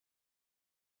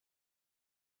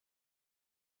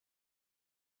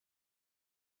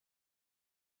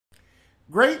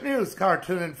Great news,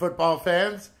 cartoon and football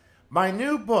fans. My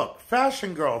new book,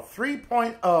 Fashion Girl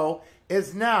 3.0,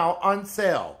 is now on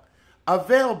sale.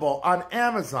 Available on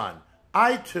Amazon,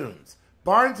 iTunes,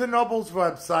 Barnes & Noble's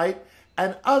website,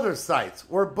 and other sites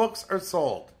where books are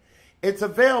sold. It's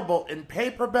available in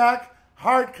paperback,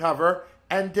 hardcover,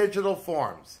 and digital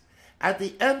forms. At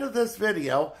the end of this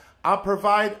video, I'll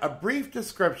provide a brief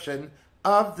description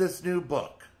of this new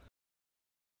book.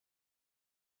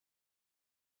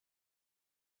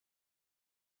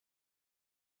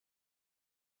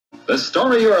 The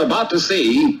story you're about to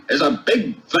see is a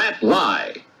big fat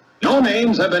lie. No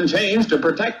names have been changed to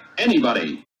protect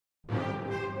anybody.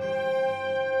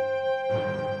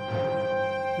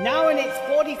 Now in its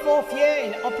 44th year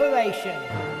in operation,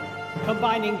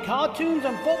 combining cartoons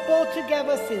and football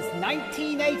together since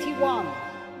 1981.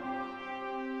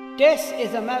 This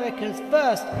is America's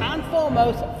first and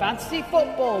foremost fantasy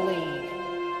football league.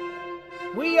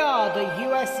 We are the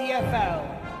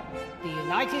USCFL, the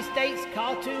United States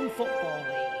Cartoon Football League.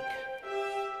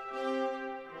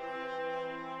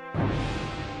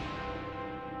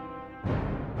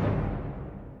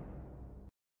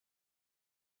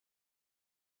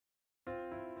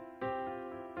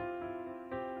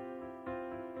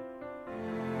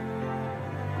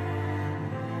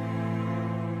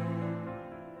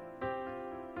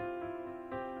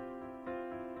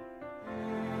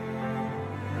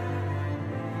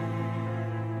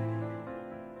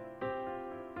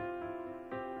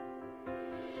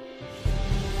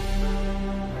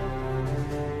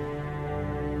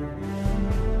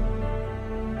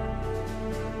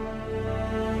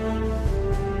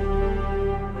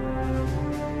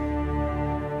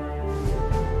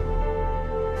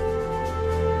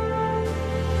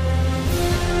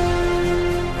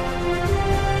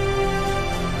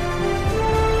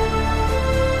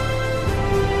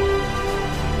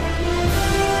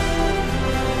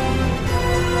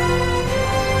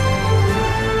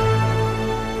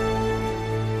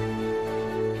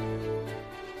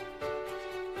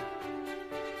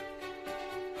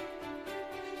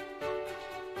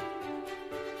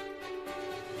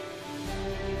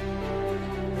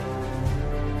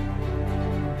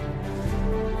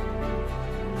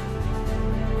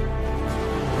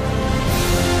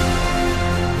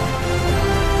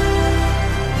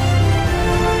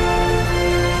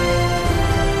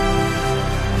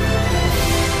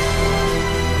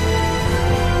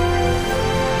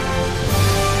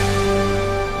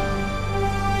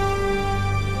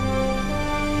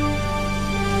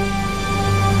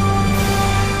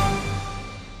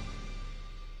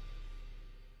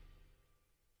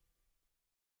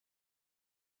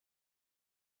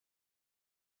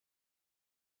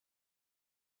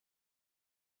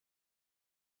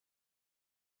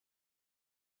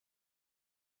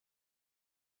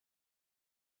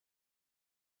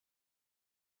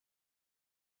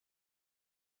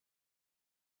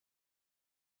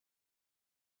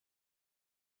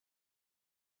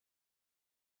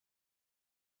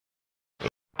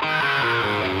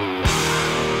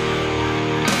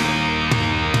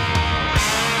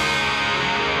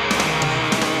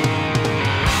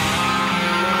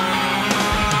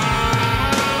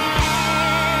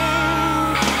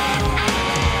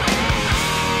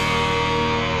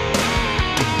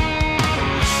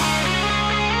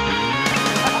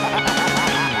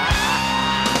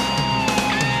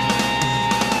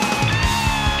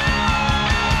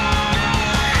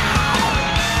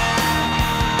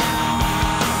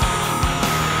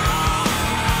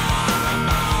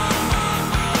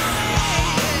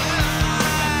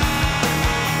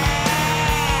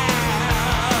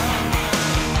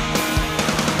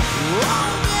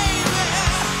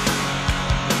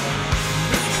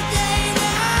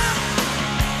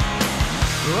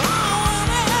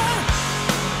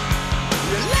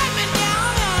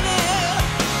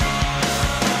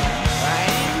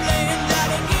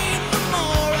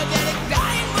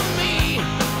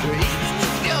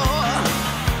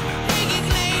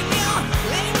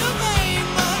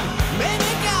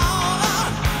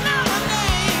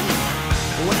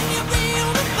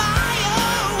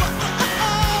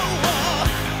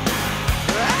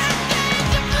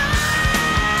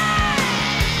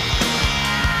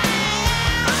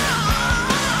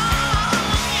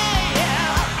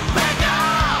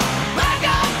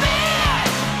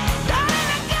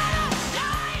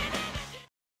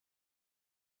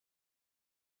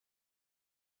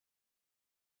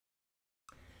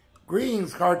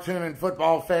 Greetings, cartoon and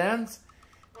football fans,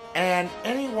 and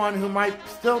anyone who might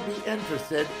still be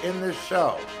interested in this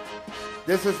show.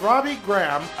 This is Robbie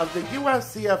Graham of the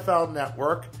USCFL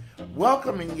Network,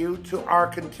 welcoming you to our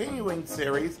continuing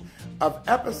series of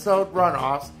episode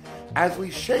runoffs as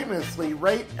we shamelessly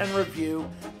rate and review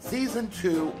Season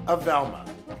 2 of Velma.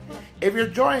 If you're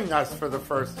joining us for the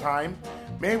first time,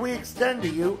 may we extend to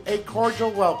you a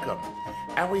cordial welcome,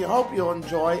 and we hope you'll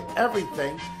enjoy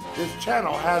everything this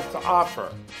channel has to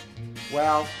offer.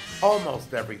 Well,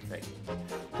 almost everything.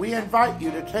 We invite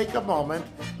you to take a moment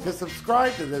to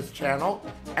subscribe to this channel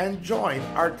and join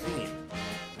our team.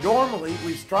 Normally,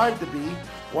 we strive to be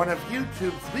one of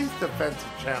YouTube's least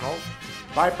offensive channels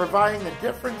by providing a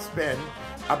different spin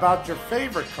about your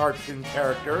favorite cartoon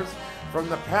characters from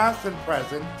the past and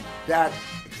present that,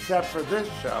 except for this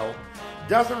show,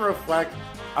 doesn't reflect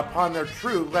upon their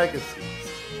true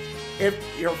legacies. If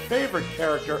your favorite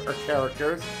character or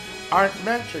characters aren't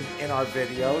mentioned in our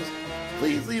videos,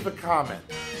 please leave a comment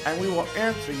and we will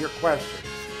answer your questions.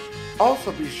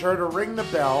 Also be sure to ring the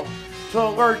bell to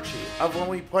alert you of when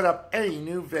we put up any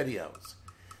new videos.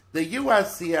 The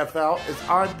USCFL is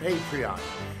on Patreon,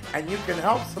 and you can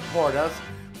help support us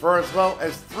for as low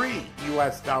as $3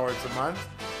 a month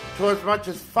to as much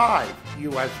as $5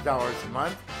 a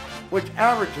month, which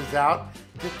averages out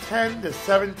to 10 to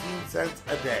 17 cents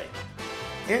a day.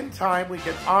 In time, we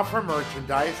can offer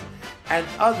merchandise and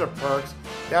other perks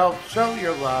to help show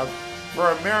your love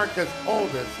for America's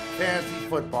oldest fantasy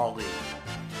football league.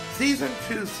 Season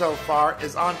 2 so far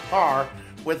is on par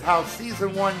with how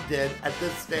Season 1 did at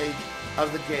this stage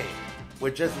of the game,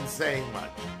 which isn't saying much.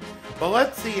 But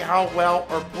let's see how well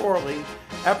or poorly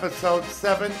episodes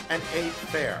 7 and 8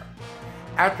 fare.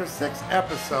 After 6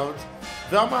 episodes,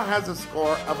 Velma has a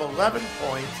score of 11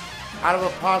 points out of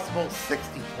a possible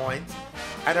 60 points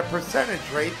and a percentage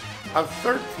rate of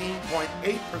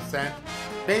 13.8%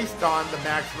 based on the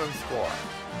maximum score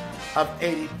of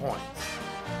 80 points.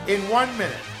 In 1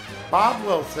 minute, Bob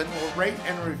Wilson will rate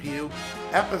and review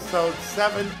episodes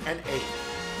 7 and 8.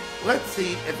 Let's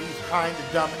see if he's kind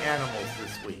to dumb animals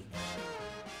this week.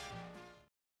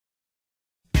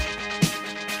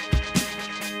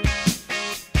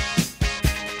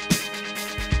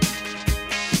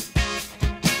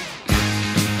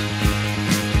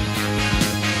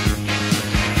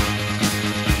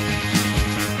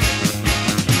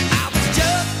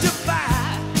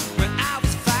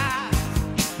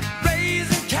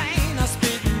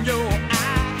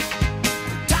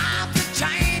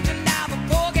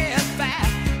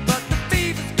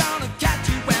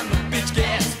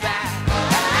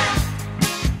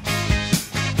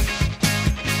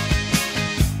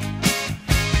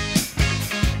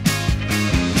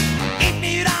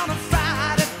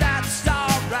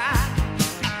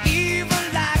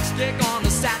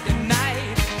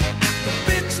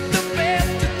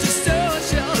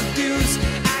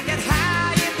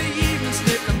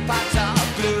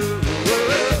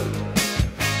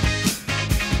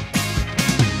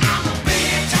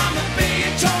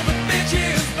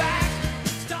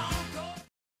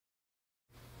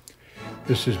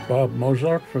 This is Bob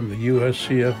Mozart from the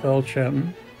USCFL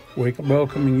channel,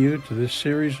 welcoming you to this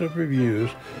series of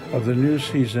reviews of the new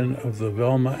season of the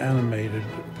Velma animated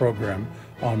program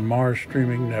on Mars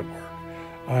Streaming Network.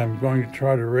 I'm going to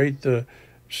try to rate the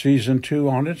Season 2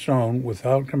 on its own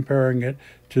without comparing it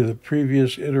to the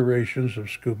previous iterations of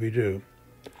Scooby-Doo.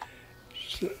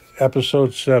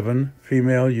 Episode 7,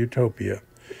 Female Utopia.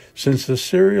 Since the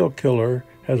serial killer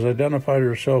has identified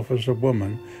herself as a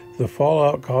woman, the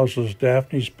fallout causes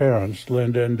Daphne's parents,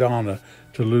 Linda and Donna,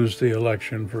 to lose the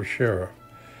election for sheriff.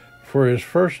 For his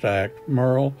first act,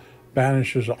 Merle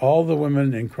banishes all the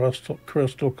women in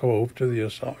Crystal Cove to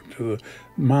the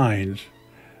mines.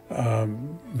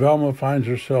 Velma finds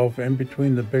herself in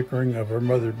between the bickering of her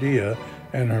mother, Dia,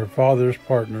 and her father's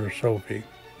partner, Sophie.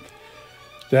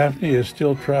 Daphne is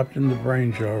still trapped in the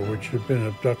brain jar, which had been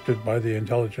abducted by the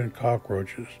intelligent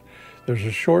cockroaches. There's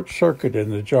a short circuit in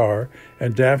the jar,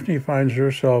 and Daphne finds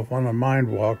herself on a mind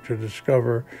walk to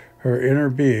discover her inner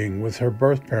being, with her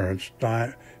birth parents,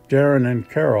 Darren and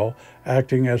Carol,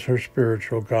 acting as her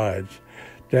spiritual guides.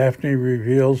 Daphne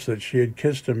reveals that she had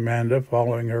kissed Amanda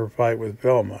following her fight with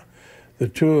Velma. The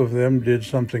two of them did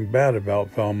something bad about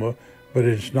Velma, but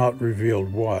it's not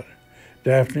revealed what.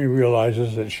 Daphne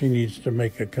realizes that she needs to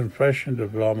make a confession to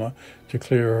Velma to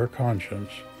clear her conscience.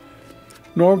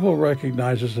 Norval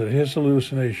recognizes that his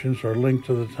hallucinations are linked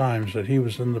to the times that he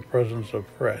was in the presence of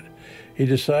Fred. He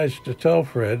decides to tell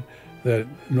Fred that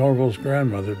Norval's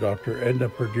grandmother, Dr. Edna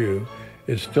Perdue,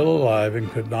 is still alive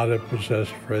and could not have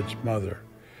possessed Fred's mother,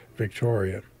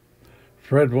 Victoria.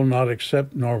 Fred will not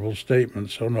accept Norval's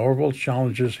statement, so Norval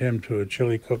challenges him to a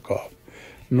chili cook-off.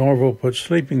 Norval puts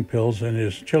sleeping pills in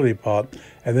his chili pot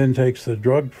and then takes the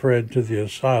drugged Fred to the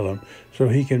asylum so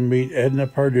he can meet Edna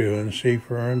Perdue and see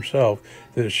for himself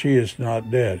that she is not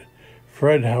dead.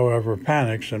 Fred, however,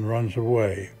 panics and runs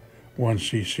away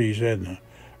once he sees Edna.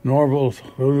 Norval's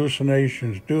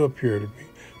hallucinations do appear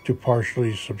to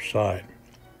partially subside.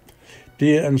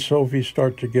 Dia and Sophie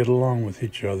start to get along with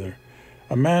each other.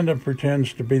 Amanda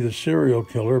pretends to be the serial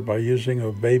killer by using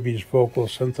a baby's vocal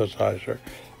synthesizer,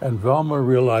 and Velma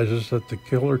realizes that the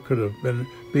killer could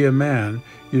be a man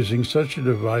using such a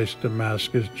device to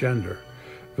mask his gender.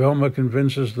 Velma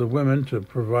convinces the women to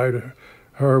provide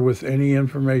her with any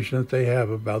information that they have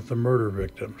about the murder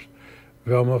victims.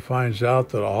 Velma finds out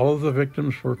that all of the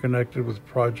victims were connected with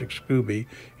Project Scooby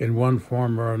in one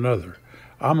form or another.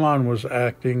 Amon was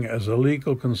acting as a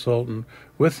legal consultant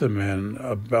with the men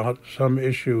about some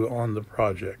issue on the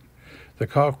project. The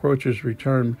cockroaches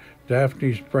return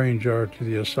Daphne's brain jar to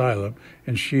the asylum,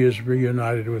 and she is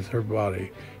reunited with her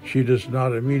body. She does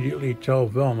not immediately tell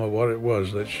Velma what it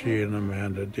was that she and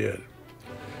Amanda did.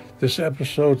 This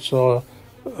episode saw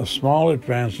small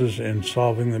advances in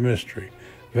solving the mystery.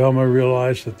 Velma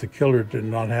realized that the killer did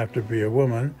not have to be a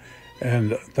woman,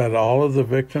 and that all of the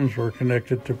victims were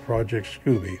connected to Project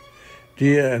Scooby.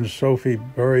 Dia and Sophie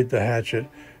buried the hatchet,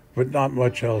 but not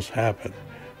much else happened.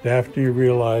 Daphne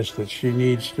realized that she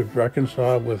needs to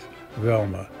reconcile with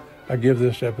Velma. I give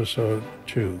this episode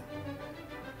 2.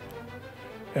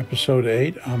 Episode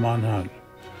 8, Amon Hunt.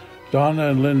 Donna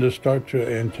and Linda start to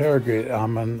interrogate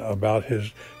Amon about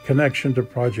his connection to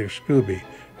Project Scooby.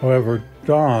 However,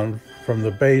 Dawn from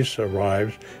the base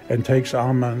arrives and takes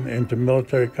Amon into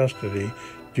military custody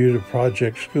due to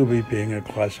Project Scooby being a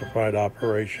classified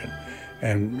operation,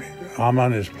 and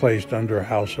Amon is placed under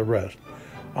house arrest.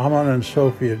 Amon and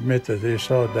Sophie admit that they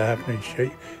saw Daphne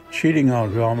cheating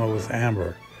on Velma with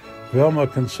Amber. Velma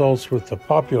consults with the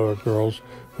popular girls,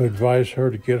 who advise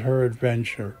her to get her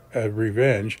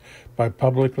revenge by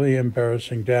publicly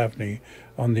embarrassing Daphne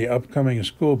on the upcoming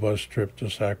school bus trip to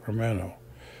Sacramento.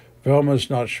 Velma's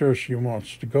not sure she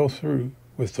wants to go through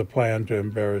with the plan to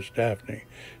embarrass Daphne.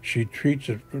 She treats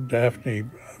Daphne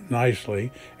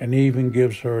nicely and even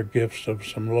gives her gifts of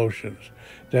some lotions.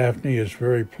 Daphne is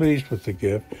very pleased with the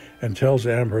gift and tells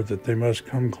Amber that they must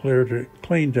come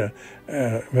clean to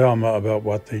Velma about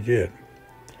what they did.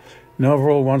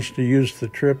 Neville wants to use the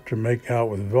trip to make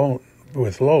out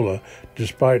with Lola,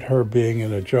 despite her being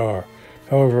in a jar.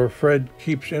 However, Fred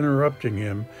keeps interrupting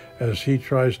him as he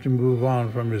tries to move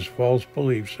on from his false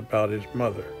beliefs about his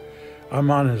mother.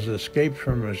 Amon has escaped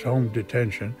from his home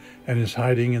detention and is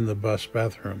hiding in the bus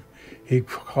bathroom. He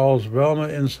calls Velma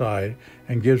inside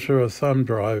and gives her a thumb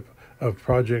drive of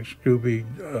Project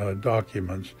Scooby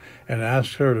documents and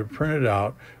asks her to print it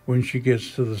out when she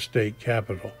gets to the state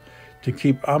capitol. To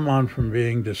keep Amon from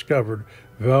being discovered,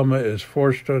 Velma is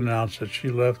forced to announce that she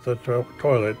left the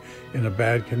toilet in a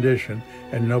bad condition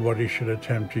and nobody should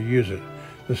attempt to use it.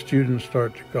 The students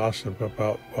start to gossip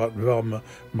about what Velma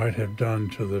might have done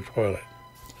to the toilet.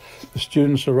 The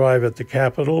students arrive at the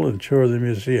Capitol and tour the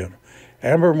museum.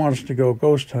 Amber wants to go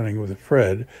ghost hunting with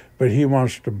Fred, but he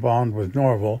wants to bond with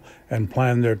Norval and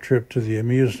plan their trip to the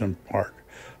amusement park.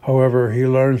 However, he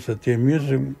learns that the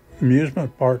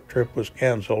amusement park trip was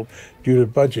canceled due to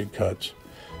budget cuts.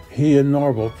 He and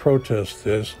Norval protest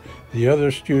this. The other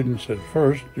students at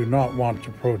first do not want to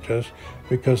protest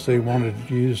because they wanted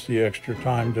to use the extra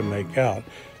time to make out.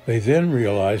 They then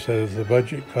realize that if the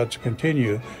budget cuts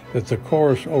continue, that the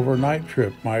chorus overnight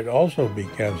trip might also be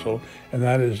canceled, and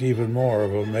that is even more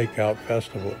of a make-out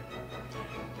festival.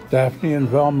 Daphne and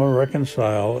Velma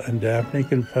reconcile, and Daphne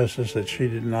confesses that she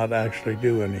did not actually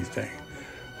do anything.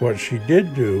 What she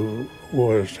did do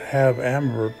was have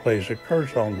Amber place a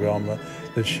curse on Velma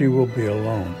that she will be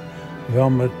alone.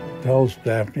 Velma tells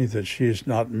Daphne that she is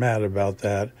not mad about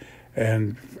that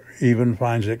and even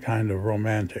finds it kind of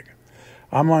romantic.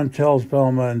 Amon tells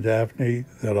Velma and Daphne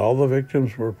that all the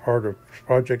victims were part of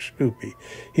Project Scooby.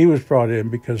 He was brought in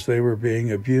because they were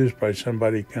being abused by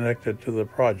somebody connected to the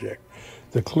project.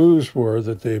 The clues were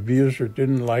that the abuser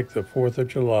didn't like the 4th of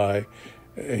July.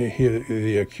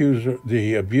 The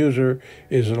abuser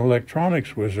is an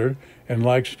electronics wizard and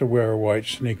likes to wear white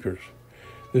sneakers.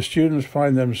 The students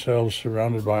find themselves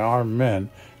surrounded by armed men.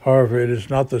 However, it is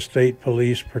not the state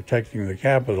police protecting the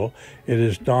Capitol. It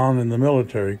is Dawn and the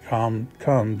military come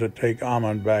to take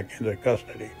Amon back into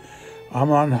custody.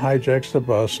 Amon hijacks the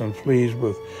bus and flees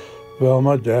with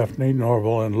Velma, Daphne,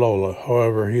 Norval, and Lola.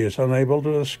 However, he is unable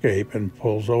to escape and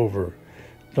pulls over.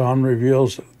 Dawn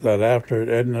reveals that after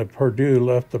Edna Purdue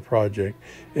left the project,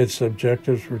 its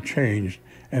objectives were changed,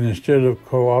 and instead of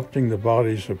co-opting the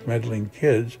bodies of meddling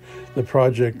kids, the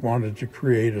project wanted to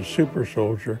create a super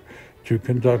soldier to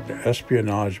conduct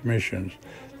espionage missions.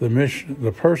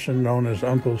 The person known as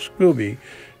Uncle Scooby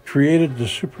created the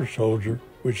super soldier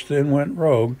which then went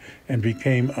rogue and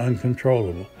became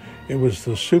uncontrollable. It was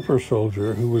the super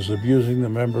soldier who was abusing the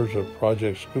members of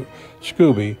Project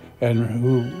Scooby and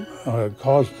who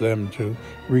caused them to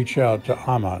reach out to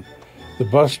Amon. The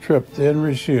bus trip then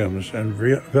resumes, and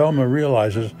Velma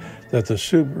realizes that the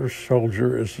super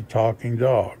soldier is a talking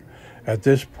dog. At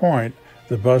this point,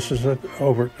 the bus is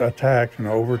attacked and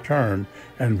overturned,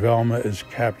 and Velma is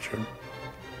captured.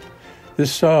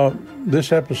 This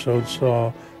episode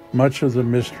saw much of the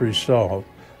mystery solved.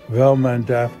 Velma and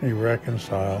Daphne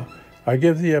reconcile. I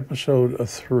give the episode a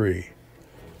 3.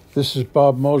 This is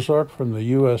Bob Mozart from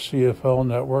the USCFL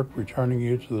Network, returning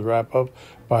you to the wrap-up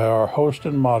by our host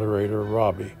and moderator,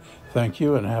 Robbie. Thank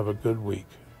you and have a good week.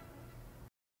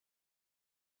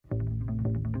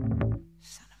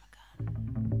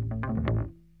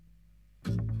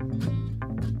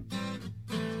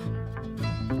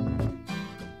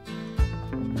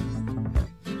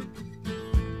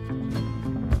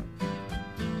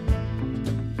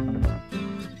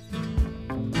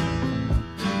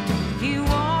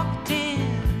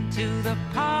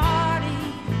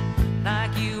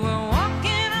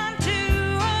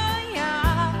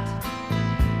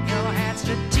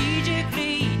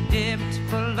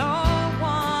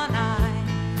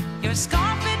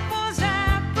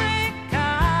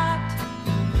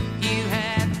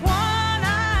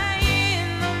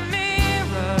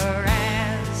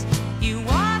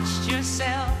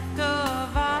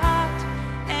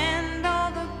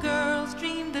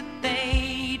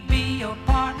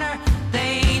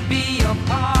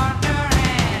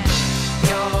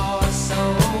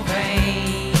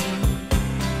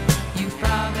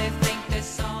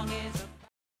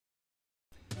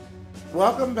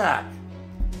 Welcome back.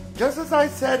 Just as I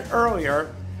said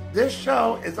earlier, this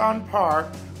show is on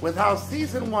par with how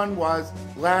Season 1 was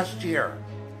last year.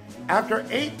 After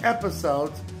 8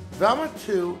 episodes, Velma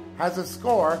 2 has a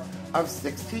score of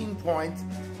 16 points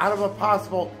out of a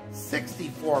possible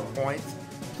 64 points,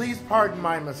 please pardon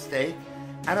my mistake,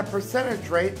 and a percentage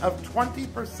rate of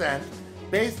 20%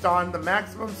 based on the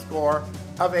maximum score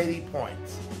of 80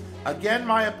 points. Again,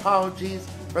 my apologies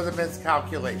for the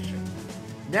miscalculation.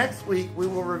 Next week, we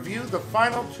will review the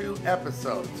final 2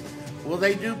 episodes. Will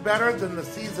they do better than the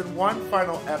Season 1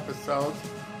 final episodes,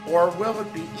 or will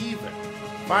it be even?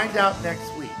 Find out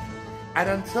next week. And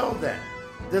until then,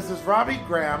 this is Robbie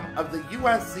Graham of the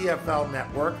USCFL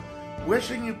Network,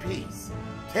 wishing you peace.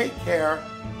 Take care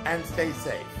and stay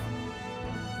safe.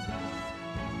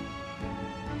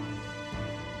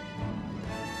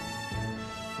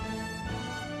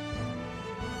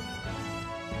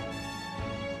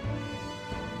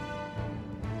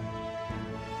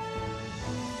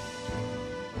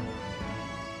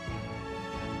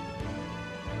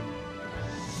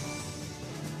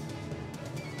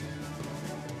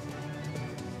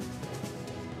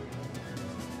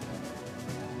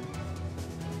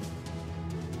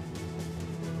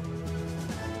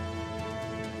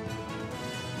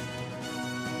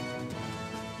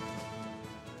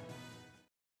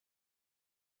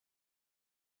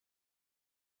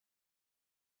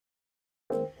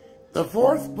 The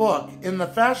 4th book in the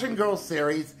Fashion Girl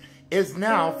series is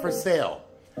now for sale.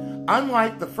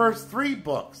 Unlike the first 3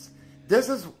 books, this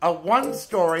is a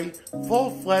one-story,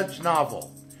 full-fledged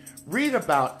novel. Read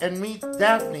about and meet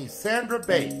Daphne Sandra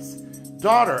Bates,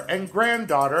 daughter and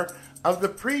granddaughter of the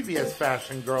previous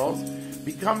Fashion Girls,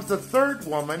 becomes the 3rd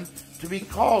woman to be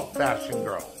called Fashion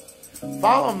Girl.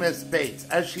 Follow Miss Bates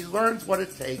as she learns what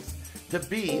it takes to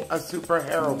be a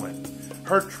superheroine,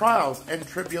 her trials and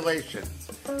tribulations,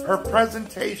 her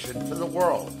presentation to the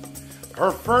world,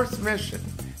 her first mission,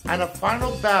 and a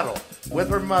final battle with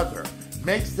her mother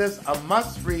makes this a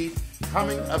must-read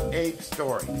coming-of-age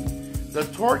story. The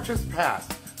torch is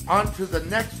passed on to the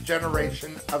next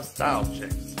generation of style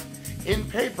chicks. In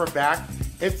paperback,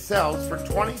 it sells for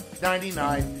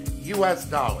 $20.99 US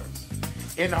dollars.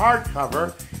 In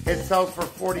hardcover, it sells for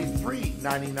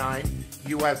 $43.99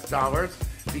 US dollars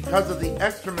because of the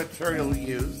extra material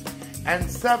used, and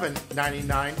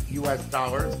 $7.99 US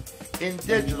dollars in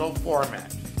digital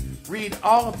format. Read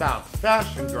all about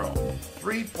Fashion Girl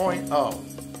 3.0.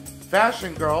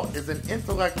 Fashion Girl is an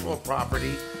intellectual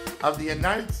property of the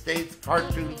United States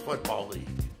Cartoon Football League.